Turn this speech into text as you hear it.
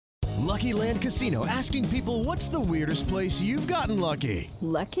Lucky Land Casino, asking people, what's the weirdest place you've gotten lucky?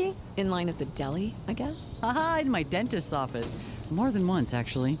 Lucky? In line at the deli, I guess? Aha, in my dentist's office. More than once,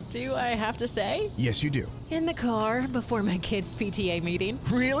 actually. Do I have to say? Yes, you do. In the car before my kids' PTA meeting.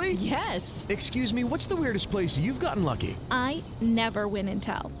 Really? Yes. Excuse me, what's the weirdest place you've gotten lucky? I never win and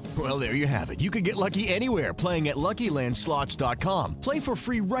tell. Well, there you have it. You can get lucky anywhere, playing at LuckyLandSlots.com. Play for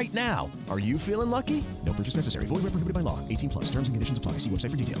free right now. Are you feeling lucky? No purchase necessary. Void where prohibited by law. 18 plus. Terms and conditions apply. See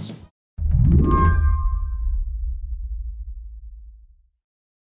website for details.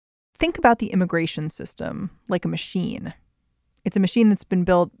 Think about the immigration system like a machine. It's a machine that's been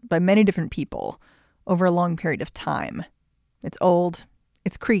built by many different people over a long period of time. It's old,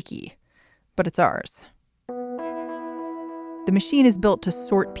 it's creaky, but it's ours. The machine is built to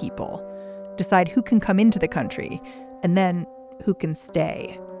sort people, decide who can come into the country, and then who can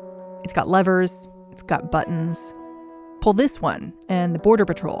stay. It's got levers, it's got buttons. Pull this one, and the Border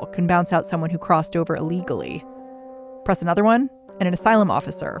Patrol can bounce out someone who crossed over illegally. Press another one, and an asylum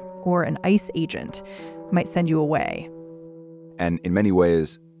officer or an ICE agent might send you away. And in many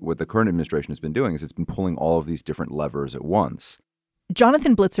ways, what the current administration has been doing is it's been pulling all of these different levers at once.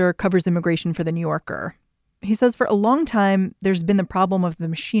 Jonathan Blitzer covers immigration for The New Yorker. He says for a long time, there's been the problem of the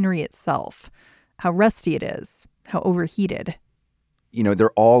machinery itself, how rusty it is, how overheated. You know, there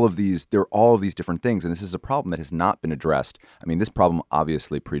are all of these different things, and this is a problem that has not been addressed. I mean, this problem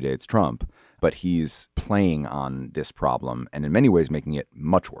obviously predates Trump, but he's playing on this problem and in many ways making it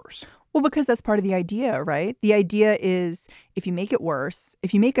much worse. Well, because that's part of the idea, right? The idea is if you make it worse,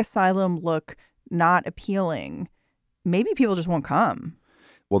 if you make asylum look not appealing, maybe people just won't come.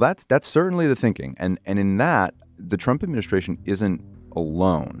 Well, that's certainly the thinking. And in that, the Trump administration isn't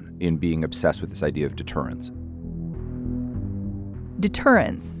alone in being obsessed with this idea of deterrence.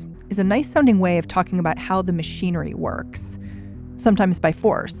 Deterrence is a nice sounding way of talking about how the machinery works. Sometimes by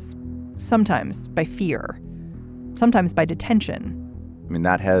force, sometimes by fear, sometimes by detention. I mean,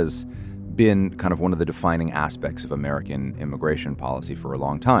 that has been kind of one of the defining aspects of American immigration policy for a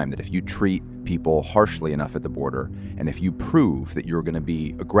long time, that if you treat people harshly enough at the border, and if you prove that you're going to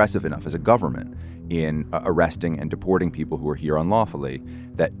be aggressive enough as a government in arresting and deporting people who are here unlawfully,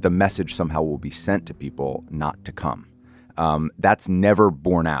 that the message somehow will be sent to people not to come. That's never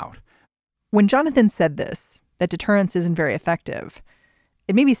borne out. When Jonathan said this, that deterrence isn't very effective,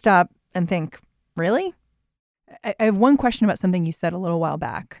 it made me stop and think, really? I have one question about something you said a little while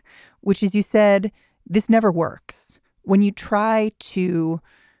back, which is you said this never works. When you try to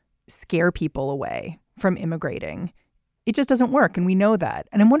scare people away from immigrating, it just doesn't work. And we know that.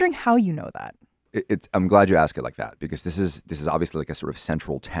 And I'm wondering how you know that. I'm glad you ask it like that, because this is obviously like a sort of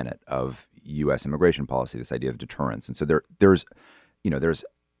central tenet of U.S. immigration policy, this idea of deterrence. And so there's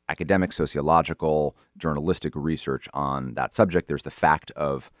academic, sociological, journalistic research on that subject. There's the fact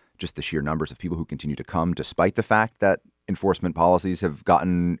of just the sheer numbers of people who continue to come, despite the fact that enforcement policies have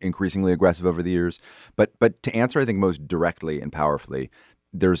gotten increasingly aggressive over the years. But to answer, I think, most directly and powerfully,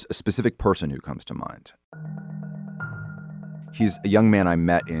 there's a specific person who comes to mind. He's a young man I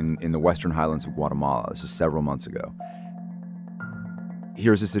met in the Western Highlands of Guatemala. This is several months ago.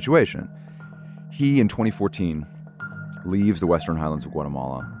 Here's his situation. He, in 2014, leaves the Western Highlands of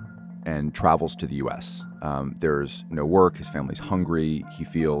Guatemala and travels to the U.S. There's no work. His family's hungry. He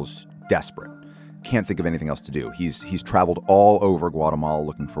feels desperate. Can't think of anything else to do. He's traveled all over Guatemala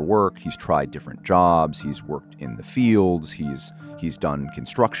looking for work. He's tried different jobs. He's worked in the fields. He's done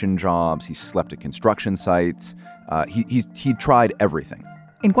construction jobs. He's slept at construction sites. He tried everything.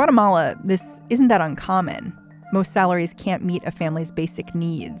 In Guatemala, this isn't that uncommon. Most salaries can't meet a family's basic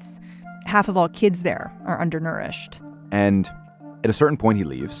needs. Half of all kids there are undernourished. And at a certain point, he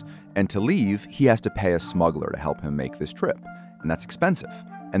leaves. And to leave, he has to pay a smuggler to help him make this trip. And that's expensive.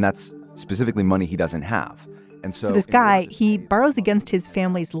 And that's specifically money he doesn't have. And so this guy, he borrows against his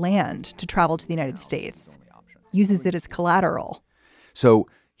family's land to travel to the United States, uses it as collateral. So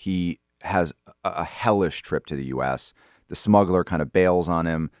he has a hellish trip to the U.S. The smuggler kind of bails on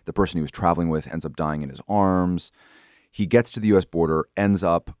him. The person he was traveling with ends up dying in his arms. He gets to the U.S. border, ends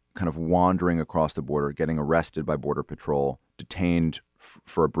up kind of wandering across the border, getting arrested by Border Patrol, detained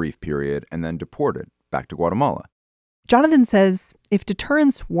for a brief period, and then deported back to Guatemala. Jonathan says if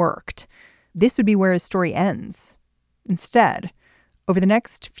deterrence worked, this would be where his story ends. Instead, over the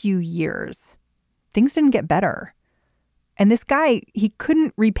next few years, things didn't get better. And this guy, he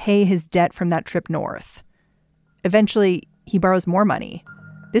couldn't repay his debt from that trip north. Eventually, he borrows more money.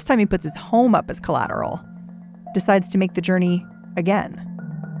 This time he puts his home up as collateral, decides to make the journey again.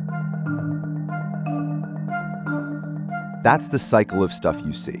 That's the cycle of stuff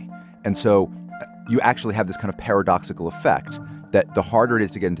you see. And so you actually have this kind of paradoxical effect that the harder it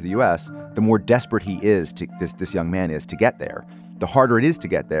is to get into the U.S., the more desperate he is to this young man is to get there. The harder it is to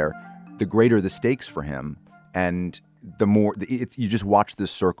get there, the greater the stakes for him, and the more you just watch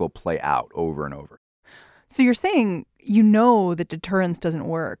this circle play out over and over. So you're saying that deterrence doesn't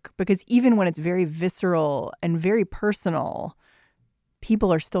work because even when it's very visceral and very personal,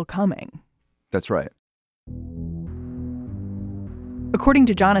 people are still coming. That's right. According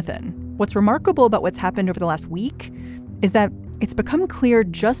to Jonathan, what's remarkable about what's happened over the last week is that it's become clear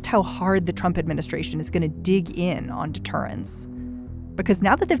just how hard the Trump administration is going to dig in on deterrence. Because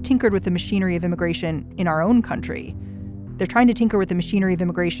now that they've tinkered with the machinery of immigration in our own country, they're trying to tinker with the machinery of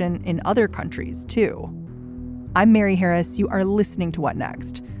immigration in other countries, too. I'm Mary Harris. You are listening to What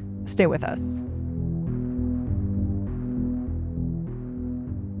Next? Stay with us.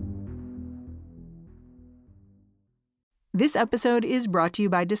 This episode is brought to you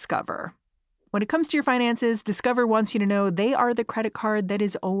by Discover. When it comes to your finances, Discover wants you to know they are the credit card that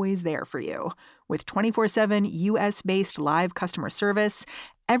is always there for you. With 24/7 U.S.-based live customer service,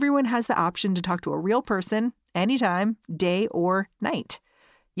 everyone has the option to talk to a real person anytime, day or night.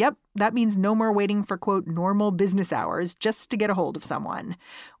 Yep, that means no more waiting for, quote, normal business hours just to get a hold of someone.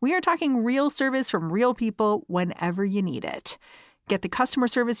 We are talking real service from real people whenever you need it. Get the customer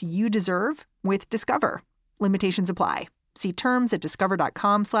service you deserve with Discover. Limitations apply. See terms at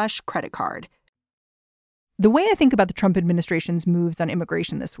discover.com/creditcard. The way I think about the Trump administration's moves on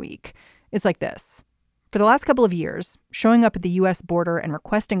immigration this week is like this. For the last couple of years, showing up at the U.S. border and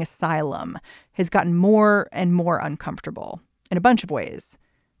requesting asylum has gotten more and more uncomfortable in a bunch of ways.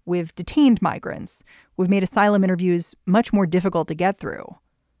 We've detained migrants. We've made asylum interviews much more difficult to get through.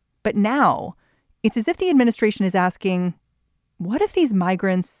 But now it's as if the administration is asking, what if these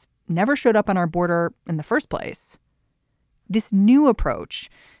migrants never showed up on our border in the first place? This new approach,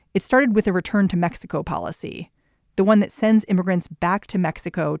 it started with a return to Mexico policy, the one that sends immigrants back to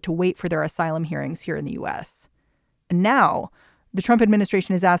Mexico to wait for their asylum hearings here in the U.S. And now the Trump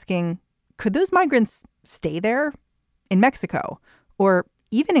administration is asking, could those migrants stay there in Mexico or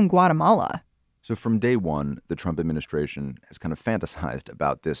even in Guatemala? So from day one, the Trump administration has kind of fantasized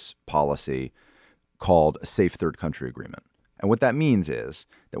about this policy called a safe third country agreement. And what that means is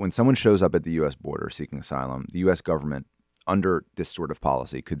that when someone shows up at the U.S. border seeking asylum, the U.S. government under this sort of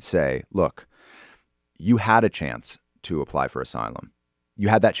policy could say, look, you had a chance to apply for asylum. You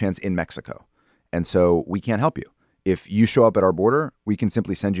had that chance in Mexico. And so we can't help you. If you show up at our border, we can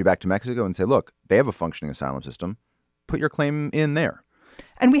simply send you back to Mexico and say, look, they have a functioning asylum system. Put your claim in there.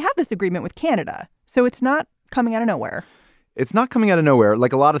 And we have this agreement with Canada. So it's not coming out of nowhere. It's not coming out of nowhere.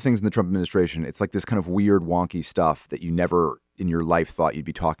 Like a lot of things in the Trump administration, it's like this kind of weird, wonky stuff that you never in your life thought you'd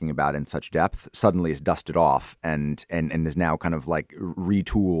be talking about in such depth suddenly is dusted off and is now kind of like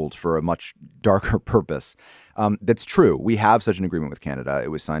retooled for a much darker purpose. That's true. We have such an agreement with Canada. It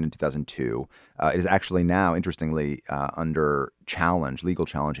was signed in 2002. It is actually now, interestingly, under challenge, legal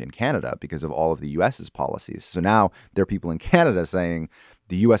challenge in Canada because of all of the U.S.'s policies. So now there are people in Canada saying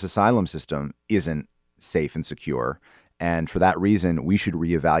the U.S. asylum system isn't safe and secure. And for that reason, we should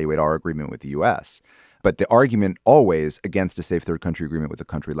reevaluate our agreement with the U.S. But the argument always against a safe third country agreement with a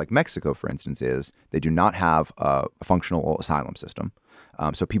country like Mexico, for instance, is they do not have a functional asylum system.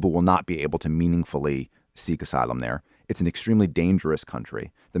 So people will not be able to meaningfully seek asylum there. It's an extremely dangerous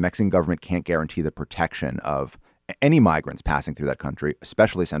country. The Mexican government can't guarantee the protection of any migrants passing through that country,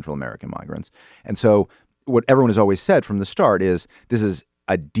 especially Central American migrants. And so what everyone has always said from the start is this is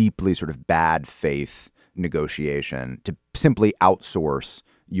a deeply sort of bad faith negotiation to simply outsource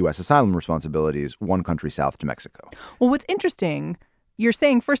U.S. asylum responsibilities one country south to Mexico. Well, what's interesting, you're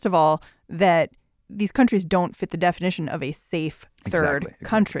saying, first of all, that these countries don't fit the definition of a safe third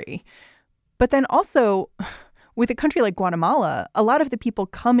country. But then also, with a country like Guatemala, a lot of the people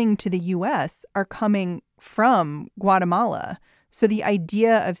coming to the U.S. are coming from Guatemala. So the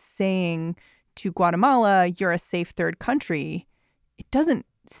idea of saying to Guatemala, you're a safe third country, it doesn't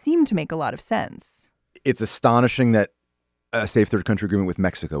seem to make a lot of sense. It's astonishing that a safe third country agreement with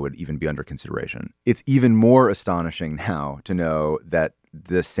Mexico would even be under consideration. It's even more astonishing now to know that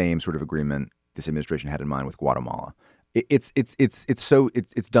the same sort of agreement this administration had in mind with Guatemala. It's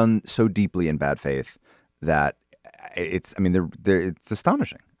done so deeply in bad faith that it's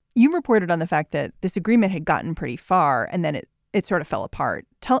astonishing. You reported on the fact that this agreement had gotten pretty far and then it sort of fell apart.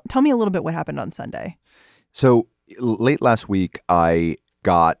 Tell me a little bit what happened on Sunday. So late last week, I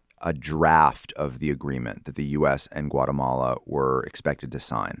got a draft of the agreement that the U.S. and Guatemala were expected to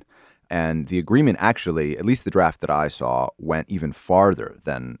sign. And the agreement actually, at least the draft that I saw, went even farther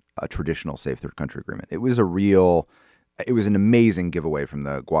than a traditional safe third country agreement. It was an amazing giveaway from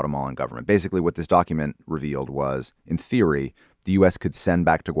the Guatemalan government. Basically, what this document revealed was, in theory, the U.S. could send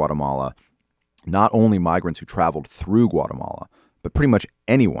back to Guatemala not only migrants who traveled through Guatemala, but pretty much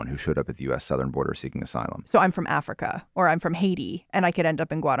anyone who showed up at the U.S. southern border seeking asylum. So I'm from Africa or I'm from Haiti and I could end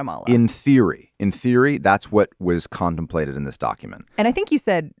up in Guatemala. In theory, that's what was contemplated in this document. And I think you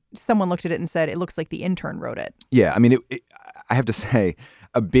said someone looked at it and said it looks like the intern wrote it. Yeah, I mean, I have to say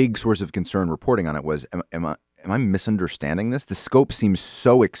a big source of concern reporting on it was, am I misunderstanding this? The scope seems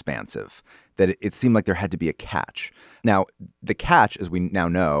so expansive that it seemed like there had to be a catch. Now, the catch, as we now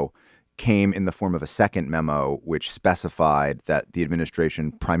know, came in the form of a second memo which specified that the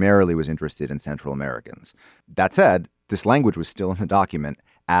administration primarily was interested in Central Americans. That said, this language was still in the document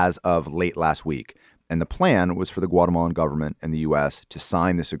as of late last week, and the plan was for the Guatemalan government and the U.S. to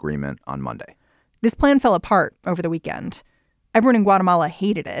sign this agreement on Monday. This plan fell apart over the weekend. Everyone in Guatemala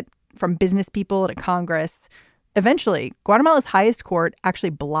hated it, from business people to Congress. Eventually, Guatemala's highest court actually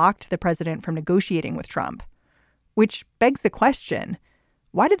blocked the president from negotiating with Trump, which begs the question,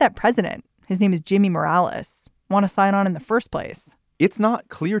 why did that president, his name is Jimmy Morales, want to sign on in the first place? It's not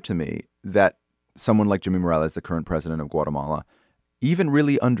clear to me that someone like Jimmy Morales, the current president of Guatemala, even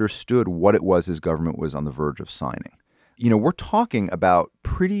really understood what it was his government was on the verge of signing. You know, we're talking about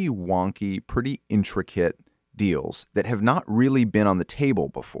pretty wonky, pretty intricate deals that have not really been on the table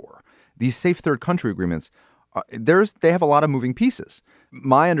before. These safe third country agreements, they have a lot of moving pieces.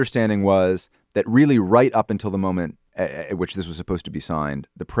 My understanding was that really right up until the moment at which this was supposed to be signed,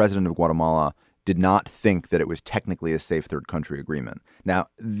 the president of Guatemala did not think that it was technically a safe third country agreement. Now,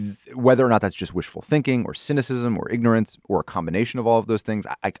 whether or not that's just wishful thinking or cynicism or ignorance or a combination of all of those things,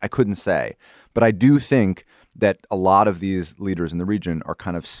 I couldn't say. But I do think that a lot of these leaders in the region are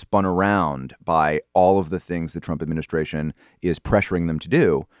kind of spun around by all of the things the Trump administration is pressuring them to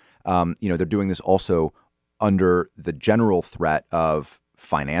do. They're doing this also under the general threat of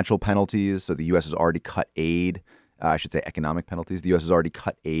financial penalties. So the U.S. has already cut aid. Economic penalties. The U.S. has already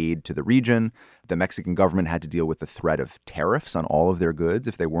cut aid to the region. The Mexican government had to deal with the threat of tariffs on all of their goods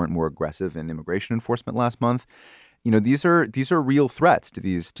if they weren't more aggressive in immigration enforcement last month. You know, these are real threats to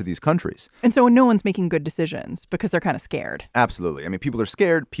these countries. And so no one's making good decisions because they're kind of scared. Absolutely. I mean, people are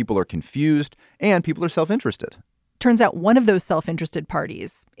scared, people are confused, and people are self-interested. Turns out one of those self-interested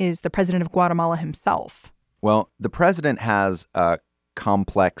parties is the president of Guatemala himself. Well, the president has a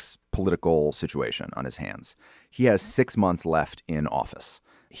complex political situation on his hands. He has 6 months left in office.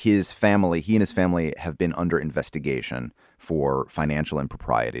 He and his family have been under investigation for financial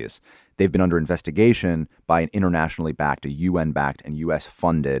improprieties. They've been under investigation by an internationally backed, a UN-backed and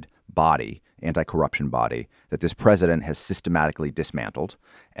U.S.-funded body, anti-corruption body, that this president has systematically dismantled,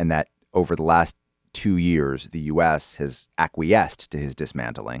 and that over the last 2 years, the U.S. has acquiesced to his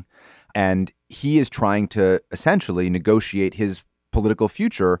dismantling. And he is trying to essentially negotiate his political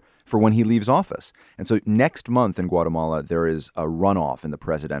future for when he leaves office. And so next month in Guatemala, there is a runoff in the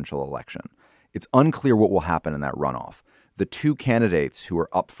presidential election. It's unclear what will happen in that runoff. The two candidates who are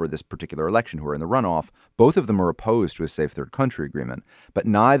up for this particular election, who are in the runoff, both of them are opposed to a safe third country agreement, but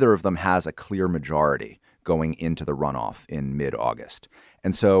neither of them has a clear majority going into the runoff in mid-August.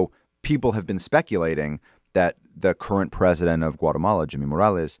 And so people have been speculating that the current president of Guatemala, Jimmy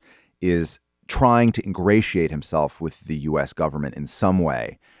Morales, is trying to ingratiate himself with the U.S. government in some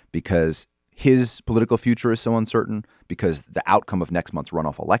way because his political future is so uncertain, because the outcome of next month's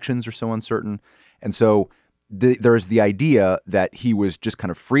runoff elections are so uncertain. And so there's the idea that he was just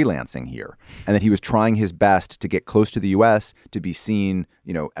kind of freelancing here and that he was trying his best to get close to the U.S., to be seen,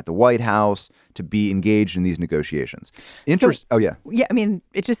 at the White House, to be engaged in these negotiations. Yeah, I mean,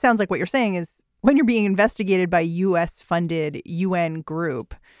 it just sounds like what you're saying is when you're being investigated by U.S.-funded UN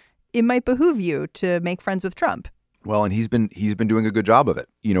group, it might behoove you to make friends with Trump. Well, and he's been doing a good job of it.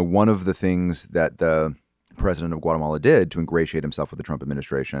 One of the things that the president of Guatemala did to ingratiate himself with the Trump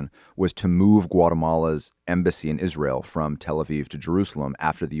administration was to move Guatemala's embassy in Israel from Tel Aviv to Jerusalem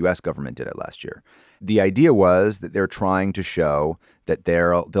after the U.S. government did it last year. The idea was that they're trying to show that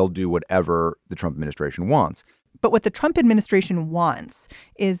they'll do whatever the Trump administration wants. But what the Trump administration wants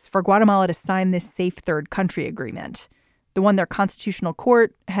is for Guatemala to sign this safe third country agreement, the one their constitutional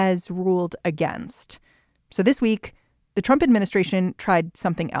court has ruled against. So this week, the Trump administration tried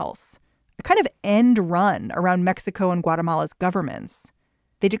something else, a kind of end run around Mexico and Guatemala's governments.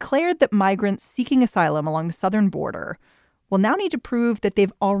 They declared that migrants seeking asylum along the southern border will now need to prove that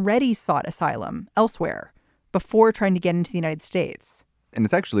they've already sought asylum elsewhere before trying to get into the United States. And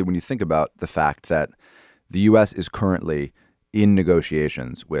it's actually, when you think about the fact that the U.S. is currently in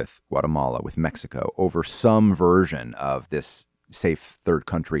negotiations with Guatemala, with Mexico, over some version of this safe third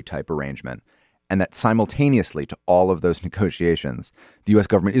country type arrangement, and that simultaneously to all of those negotiations, the U.S.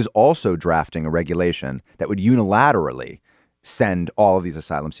 government is also drafting a regulation that would unilaterally send all of these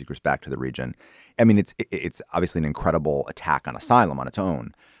asylum seekers back to the region. I mean, it's obviously an incredible attack on asylum on its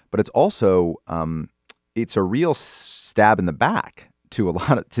own, but it's also it's a real stab in the back to a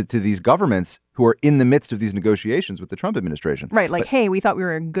lot of to these governments who are in the midst of these negotiations with the Trump administration. Right. Like, hey, we thought we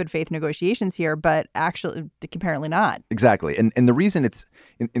were in good faith negotiations here, but actually, apparently not. Exactly. And the reason it's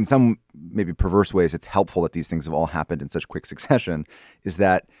in some maybe perverse ways, it's helpful that these things have all happened in such quick succession is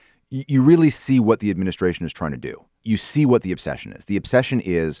that you really see what the administration is trying to do. You see what the obsession is. The obsession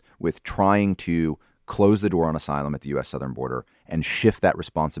is with trying to close the door on asylum at the U.S. southern border and shift that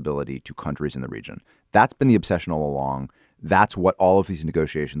responsibility to countries in the region. That's been the obsession all along. That's what all of these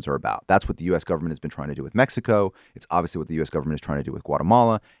negotiations are about. That's what the U.S. government has been trying to do with Mexico. It's obviously what the U.S. government is trying to do with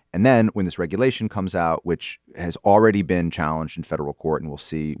Guatemala. And then when this regulation comes out, which has already been challenged in federal court, and we'll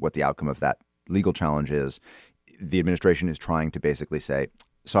see what the outcome of that legal challenge is, the administration is trying to basically say,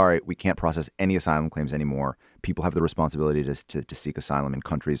 sorry, we can't process any asylum claims anymore. People have the responsibility to seek asylum in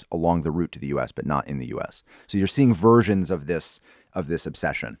countries along the route to the U.S., but not in the U.S. So you're seeing versions of this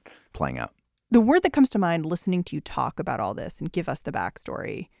obsession playing out. The word that comes to mind listening to you talk about all this and give us the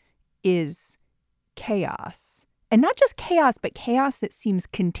backstory is chaos. And not just chaos, but chaos that seems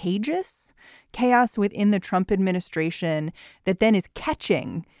contagious, chaos within the Trump administration that then is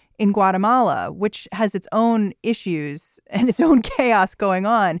catching in Guatemala, which has its own issues and its own chaos going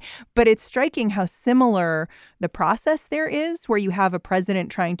on. But it's striking how similar the process there is, where you have a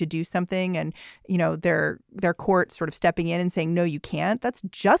president trying to do something and, you know, their court sort of stepping in and saying, no, you can't. That's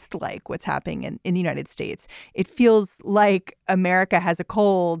just like what's happening in the United States. It feels like America has a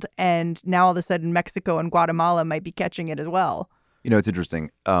cold and now all of a sudden Mexico and Guatemala might be catching it as well. You know, it's interesting.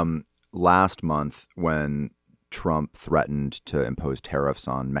 Last month, when Trump threatened to impose tariffs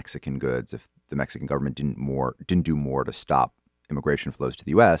on Mexican goods if the Mexican government didn't do more to stop immigration flows to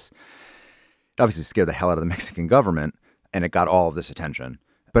the U.S., it obviously scared the hell out of the Mexican government, and it got all of this attention.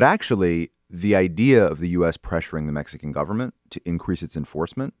 But actually, the idea of the U.S. pressuring the Mexican government to increase its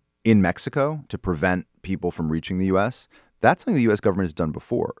enforcement in Mexico to prevent people from reaching the U.S., that's something the U.S. government has done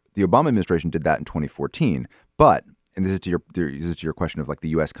before. The Obama administration did that in 2014, but and this is to your question of like the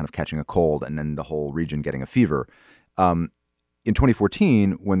U.S. kind of catching a cold and then the whole region getting a fever. In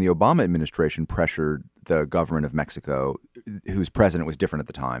 2014, when the Obama administration pressured the government of Mexico, whose president was different at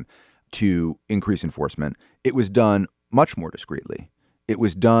the time, to increase enforcement, it was done much more discreetly. It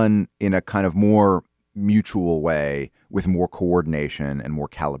was done in a kind of more mutual way with more coordination and more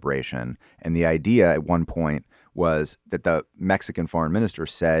calibration. And the idea at one point was that the Mexican foreign minister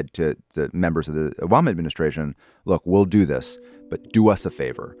said to the members of the Obama administration, look, we'll do this, but do us a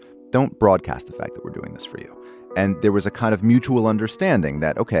favor. Don't broadcast the fact that we're doing this for you. And there was a kind of mutual understanding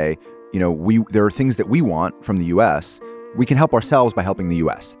that, okay, you know, there are things that we want from the U.S. We can help ourselves by helping the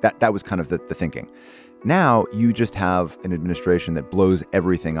U.S. That was kind of the thinking. Now you just have an administration that blows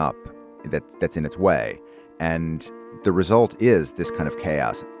everything up that's in its way. And the result is this kind of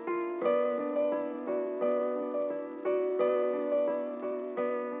chaos.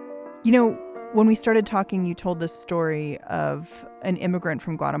 You know, when we started talking, you told this story of an immigrant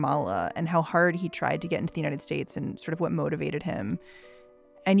from Guatemala and how hard he tried to get into the United States and sort of what motivated him.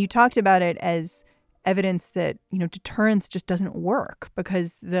 And you talked about it as evidence that, you know, deterrence just doesn't work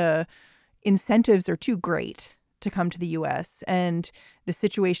because the incentives are too great to come to the U.S. and the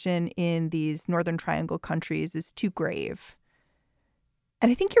situation in these Northern Triangle countries is too grave.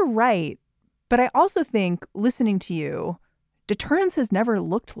 And I think you're right. But I also think, listening to you, deterrence has never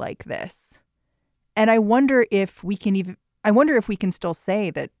looked like this. And I wonder if we can still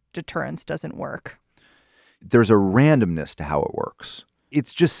say that deterrence doesn't work. There's a randomness to how it works.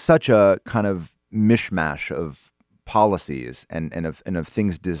 It's just such a kind of mishmash of policies and of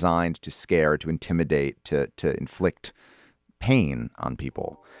things designed to scare, to intimidate, to inflict pain on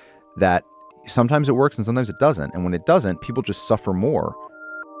people that sometimes it works and sometimes it doesn't. And when it doesn't, people just suffer more.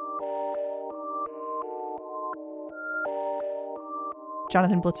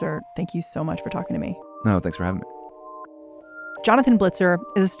 Jonathan Blitzer, thank you so much for talking to me. No, thanks for having me. Jonathan Blitzer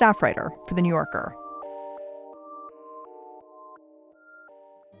is a staff writer for The New Yorker.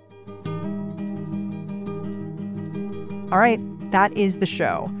 All right, that is the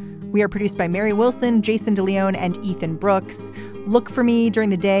show. We are produced by Mary Wilson, Jason DeLeon, and Ethan Brooks. Look for me during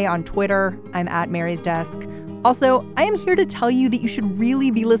the day on Twitter. I'm at Mary's Desk. Also, I am here to tell you that you should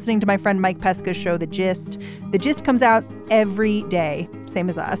really be listening to my friend Mike Pesca's show, The Gist. The Gist comes out every day, same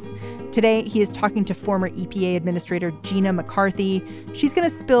as us. Today, he is talking to former EPA Administrator Gina McCarthy. She's going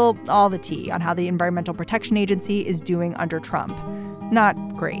to spill all the tea on how the Environmental Protection Agency is doing under Trump. Not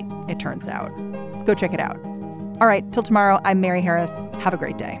great, it turns out. Go check it out. All right, till tomorrow, I'm Mary Harris. Have a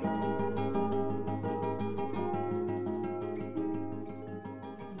great day.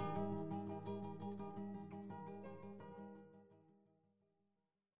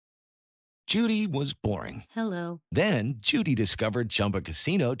 Judy was boring. Hello. Then Judy discovered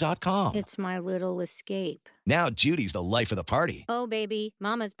ChumbaCasino.com. It's my little escape. Now Judy's the life of the party. Oh, baby,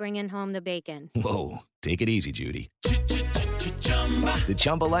 mama's bringing home the bacon. Whoa, take it easy, Judy. The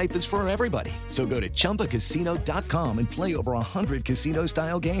Chumba life is for everybody. So go to ChumbaCasino.com and play over 100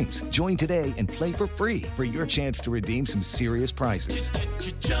 casino-style games. Join today and play for free for your chance to redeem some serious prizes.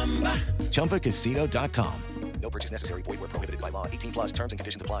 ChumbaCasino.com. No purchase necessary. Void where prohibited by law. 18+ terms and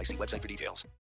conditions apply. See website for details.